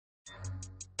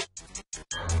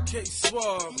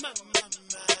K-Swab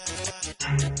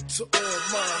to all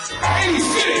mine.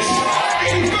 86,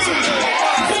 85,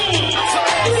 4,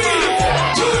 3,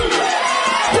 2,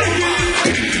 break it.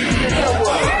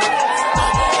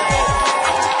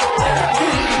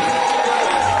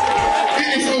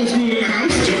 It's old school in the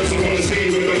house. Just on the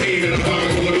scene with the lean and the fire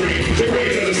full of green. The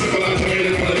grade of the simple I made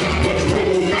it on the top of the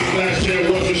Coco Cabana last year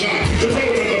was the shot. The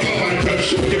road of the ball and cut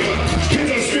shoot give up. Kids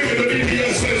are screaming the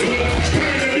BBS says what?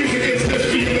 Carrying the music is this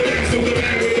beat. The dance to the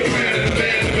band with the band and the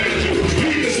band to band you.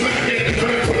 Lead the smack and the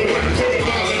crack for the whack. For the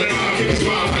ball and then I'll keep a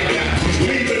smile like that.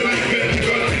 Lead the night bed to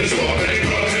gun in the sport that ain't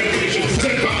called hesitation.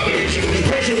 Send botheration.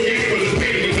 Virtual game for this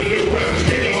pain with a new rap.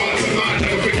 In your heart and mind,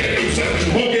 never forget you said.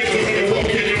 Won't get to when you walk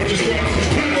in, you're just one.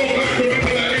 Not go back,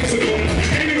 remember that incident.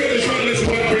 Anyway, the struggle is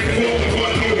what bring forth the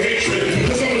fun, no hatred.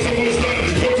 The song is almost done.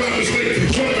 No time to sleep.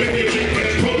 Try to make your dream,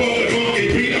 man. Pump all the funky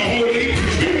beat a whole leap.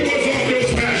 People was off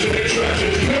those passion and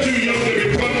traction. You're too young to be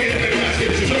plugged in the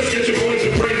casket. Just get your voice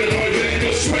and bring the noise and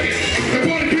go swing it. The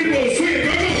party people swing it.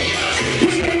 Come on.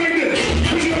 Push it up like this.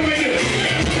 Push it up like this.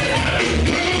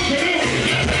 Come on, come on.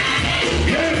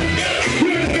 Yeah. We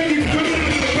got the baby coming out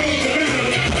of the Coco Cabana.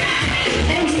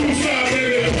 Old school style,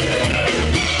 baby.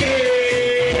 Hey,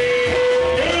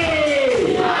 yo.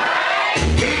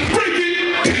 Now break it.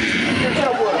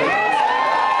 All right.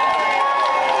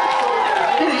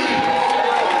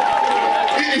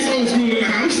 It's old school in the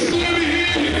house. Let me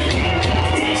hear you.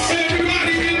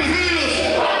 Everybody in the house.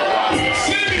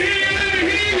 Let me hear you. Let me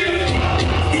hear you.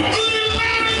 A little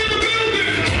louder in the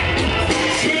building.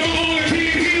 Smell all I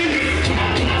can't hear you.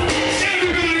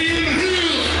 Everybody in the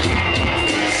house.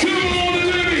 Come on and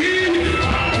let me hear you.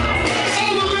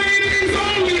 All the ladies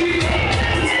only.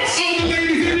 All the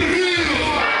ladies in the house.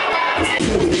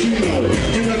 You know,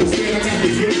 you understand I got the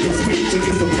gift of speech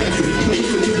against the passion.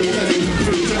 Listen to the lesson,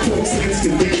 preach, I talk sense,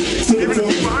 condense, to the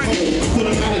form of home. Put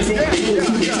them out of door, to the top of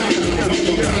the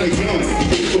I'm kind of young,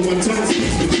 but my tongue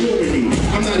speaks maturity.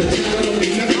 I'm not a child, I don't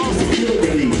need nothing for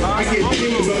security. I get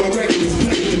things on my record, it's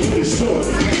plenty to do the short.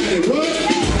 I got it what?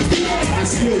 I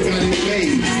still got it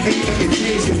made. Ain't nothing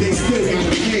changed, cause they still got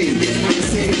it paid. I'm the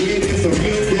same way, there's a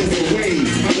will, there's a way.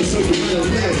 I'm gonna show you how to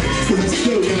live, cause I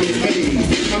still got it made.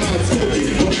 I'm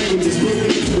outspoken, my language is broken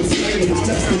into a slang, and it's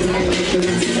just because I like the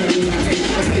last time when I hate,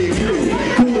 I play it cool.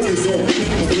 Cool is all,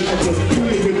 I'm allowed to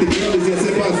play with the girls as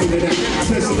if I figured out.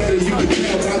 Special letter, you can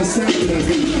tell by the sound that I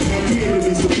do. I'm creative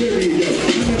and superior, yo.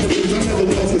 I never lose, I never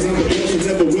lost, cause I'm the boss and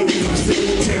never will be. I'm still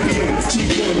a champion.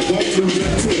 Chief one, walk through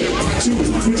that tip. I choose,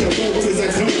 which I vote, cause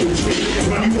I don't retreat.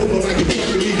 Run you over like a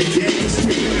fucking leave the game in the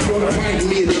street. You wanna fight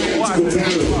me in the Ed-Chubb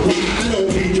battle. Why? I don't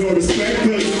need your respect,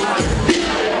 cause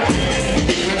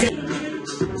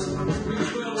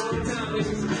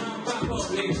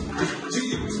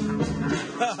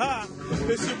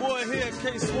It's your boy here,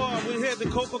 K-Swab. We're here at the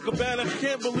Coco Cabana.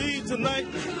 Can't believe tonight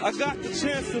I got the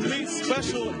chance to meet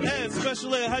Special Ed.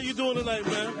 Special Ed, how you doing tonight,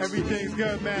 man? Everything's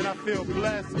good, man. I feel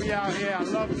blessed. We out here. I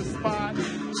love the spot.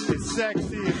 It's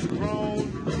sexy. It's grown.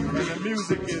 And the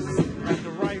music is at the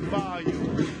right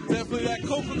volume. Definitely that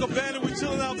Coco Cabana. We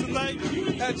chilling out tonight.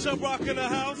 Ed-Chubb Rock in the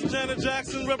house. Janet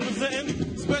Jackson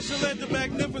representing. Special Ed the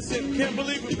Magnificent. Can't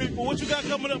believe it, people. What you got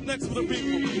coming up next for the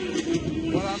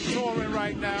people? Well, I'm touring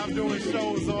right now. I'm doing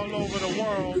shows all over the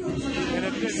world. In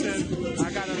addition,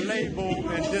 I got a label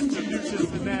and distribution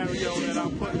scenario that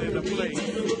I'm putting into place.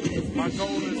 My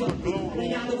goal is for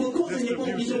global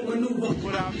distribution.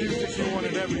 Put our music on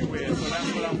it everywhere. So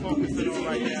that's what I'm focusing on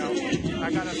right now.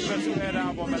 I got a Special Ed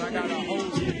album and I got a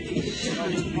host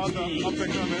of other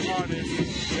up-and-coming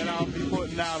artists that I'll be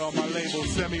putting out on my label,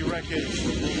 Semi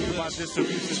Records, my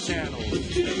distribution channels.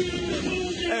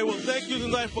 Hey, well, thank you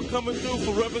tonight for coming through,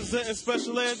 for representing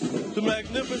Special Ed, the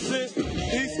Magnificent.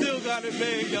 He still got it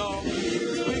made, y'all.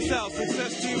 Peace out.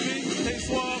 Success TV,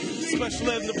 K-Swab, Special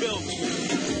Ed in the building.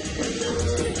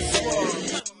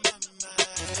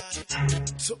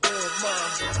 To all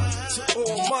mine, to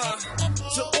all mine,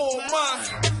 to all mine,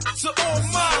 to all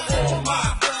mine, all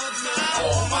mine,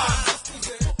 all mine.